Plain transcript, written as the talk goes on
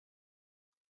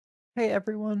Hey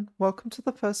everyone, welcome to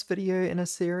the first video in a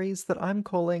series that I'm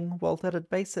calling WorldEdit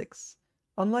Basics.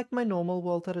 Unlike my normal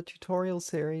WorldEdit tutorial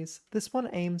series, this one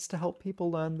aims to help people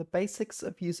learn the basics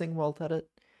of using WorldEdit.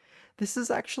 This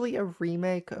is actually a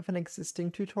remake of an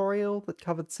existing tutorial that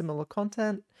covered similar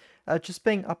content, just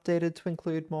being updated to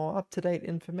include more up-to-date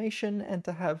information and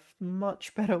to have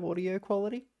much better audio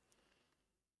quality.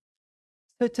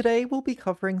 So today we'll be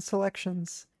covering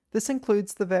selections. This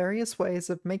includes the various ways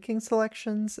of making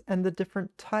selections and the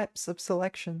different types of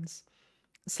selections.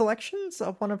 Selections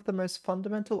are one of the most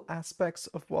fundamental aspects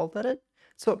of WorldEdit,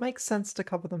 so it makes sense to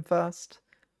cover them first.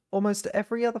 Almost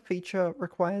every other feature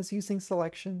requires using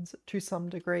selections to some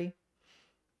degree.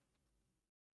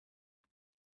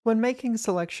 When making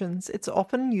selections, it's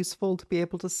often useful to be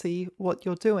able to see what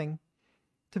you're doing.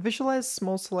 To visualize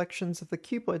small selections of the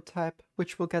cuboid type,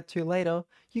 which we'll get to later,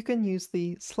 you can use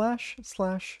the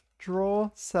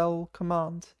 //draw cell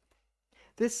command.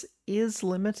 This is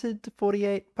limited to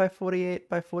 48 by 48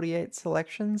 by 48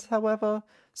 selections, however,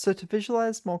 so to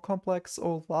visualize more complex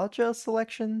or larger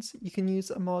selections, you can use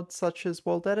a mod such as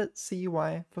WorldEdit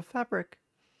CUI for Fabric.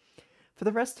 For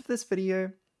the rest of this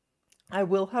video, I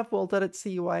will have WorldEdit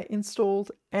CUI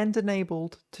installed and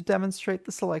enabled to demonstrate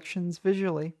the selections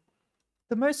visually.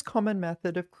 The most common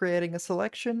method of creating a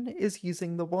selection is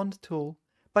using the wand tool.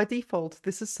 By default,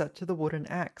 this is set to the wooden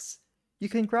axe. You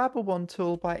can grab a wand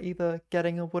tool by either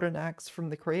getting a wooden axe from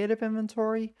the creative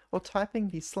inventory or typing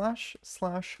the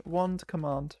 //wand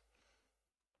command.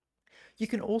 You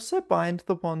can also bind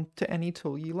the wand to any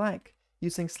tool you like,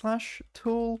 using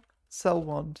 /tool cell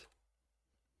wand.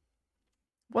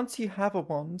 Once you have a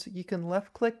wand, you can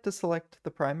left-click to select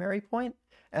the primary point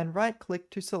and right-click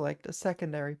to select a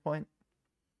secondary point.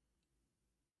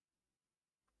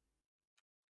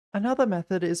 Another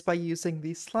method is by using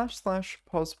the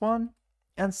 //pos1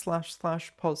 and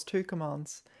 //pos2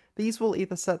 commands. These will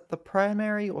either set the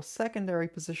primary or secondary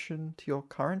position to your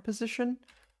current position,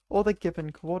 or the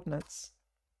given coordinates.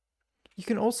 You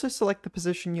can also select the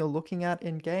position you're looking at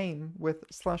in-game with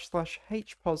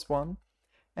 //hpos1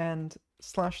 and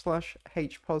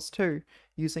 //hpos2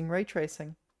 using ray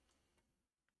tracing.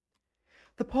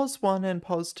 The pos1 and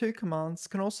pos2 commands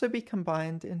can also be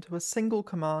combined into a single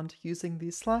command using the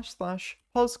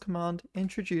 //pos command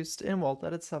introduced in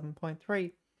WorldEdit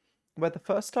 7.3, where the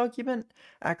first argument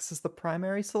acts as the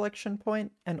primary selection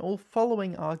point and all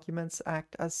following arguments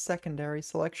act as secondary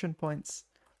selection points.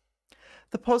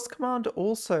 The pos command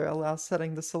also allows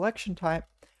setting the selection type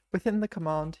within the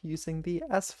command using the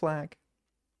s flag,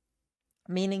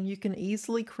 meaning you can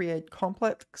easily create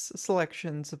complex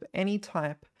selections of any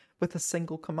type with a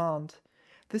single command.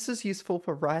 This is useful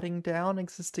for writing down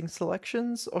existing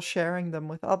selections or sharing them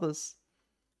with others.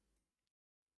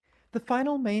 The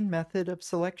final main method of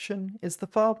selection is the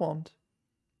far wand.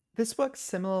 This works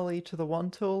similarly to the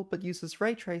wand tool but uses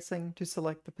ray tracing to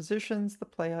select the positions the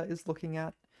player is looking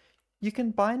at. You can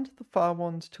bind the far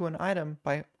wand to an item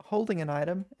by holding an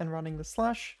item and running the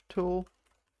 /tool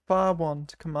far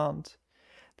wand command,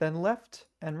 then left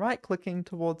and right clicking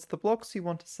towards the blocks you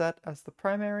want to set as the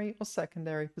primary or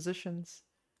secondary positions.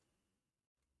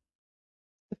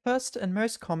 The first and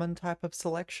most common type of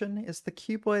selection is the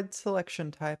cuboid selection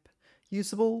type,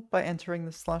 usable by entering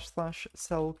the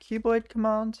 //cell cuboid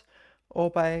command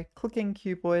or by clicking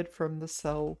cuboid from the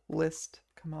cell list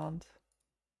command.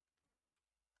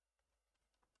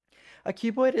 A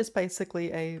cuboid is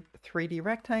basically a 3D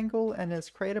rectangle and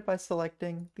is created by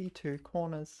selecting the two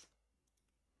corners.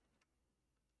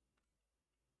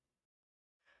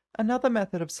 Another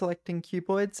method of selecting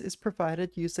cuboids is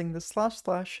provided using the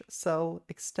 //cell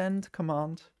extend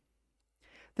command.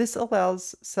 This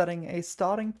allows setting a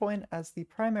starting point as the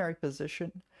primary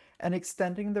position and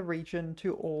extending the region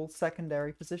to all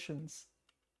secondary positions.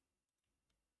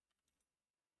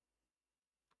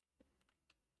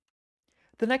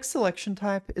 The next selection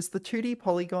type is the 2D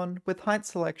polygon with height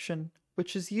selection,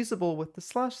 which is usable with the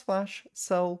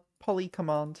 //cell poly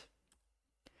command.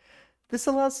 This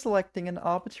allows selecting an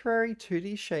arbitrary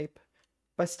 2D shape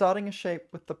by starting a shape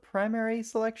with the primary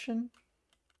selection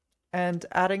and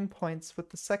adding points with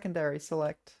the secondary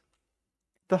select.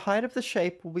 The height of the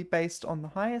shape will be based on the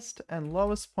highest and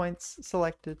lowest points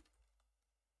selected.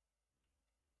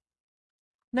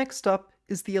 Next up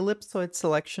is the ellipsoid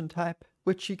selection type,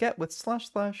 which you get with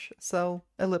 //cell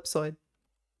ellipsoid.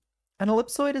 An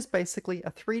ellipsoid is basically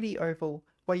a 3D oval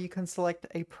where you can select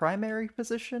a primary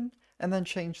position and then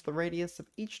change the radius of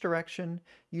each direction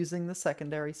using the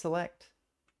secondary select.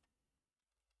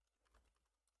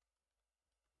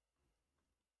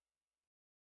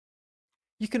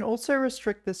 You can also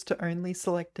restrict this to only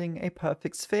selecting a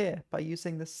perfect sphere by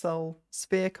using the cell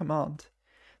sphere command.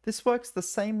 This works the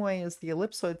same way as the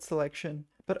ellipsoid selection,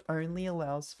 but only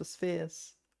allows for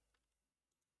spheres.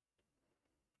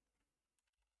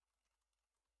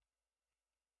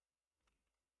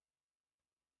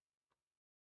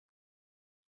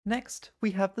 Next,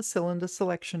 we have the cylinder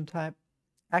selection type,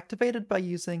 activated by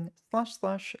using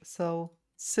 //cell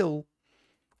sil.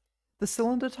 The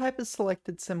cylinder type is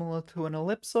selected similar to an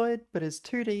ellipsoid, but is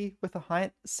 2D with a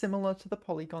height similar to the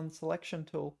polygon selection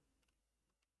tool.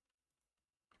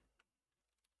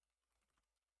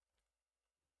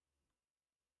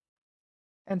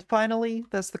 And finally,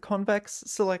 there's the convex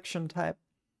selection type.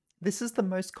 This is the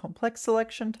most complex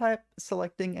selection type,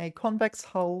 selecting a convex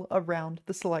hull around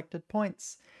the selected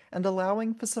points, and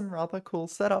allowing for some rather cool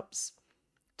setups.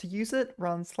 To use it,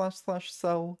 run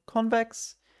 //cell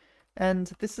convex, and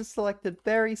this is selected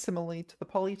very similarly to the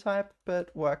polytype,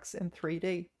 but works in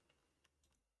 3D.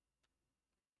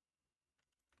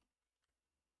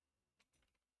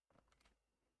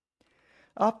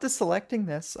 After selecting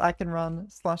this, I can run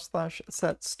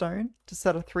 //set stone to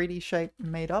set a 3D shape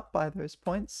made up by those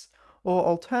points, or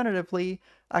alternatively,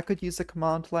 I could use a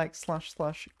command like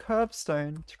 //curve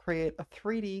stone to create a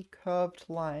 3D curved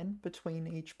line between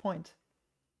each point.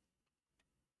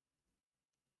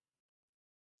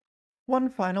 One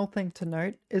final thing to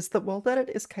note is that WorldEdit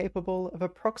is capable of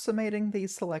approximating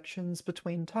these selections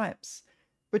between types,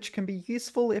 which can be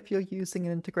useful if you're using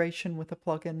an integration with a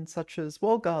plugin such as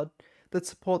WorldGuard that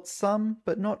supports some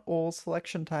but not all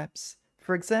selection types.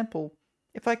 For example,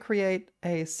 if I create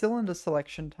a cylinder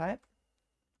selection type,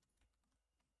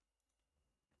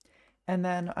 and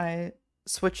then I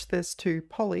switch this to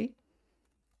poly,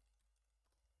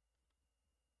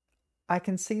 I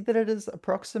can see that it is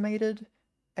approximated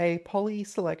a poly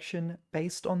selection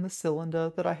based on the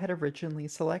cylinder that I had originally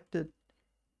selected.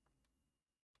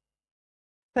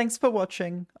 Thanks for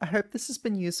watching. I hope this has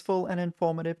been useful and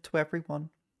informative to everyone.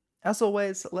 As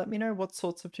always, let me know what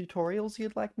sorts of tutorials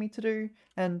you'd like me to do,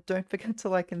 and don't forget to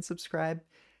like and subscribe.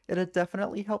 It'd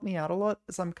definitely help me out a lot,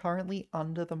 as I'm currently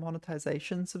under the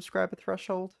monetization subscriber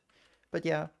threshold. But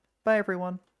yeah, bye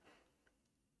everyone.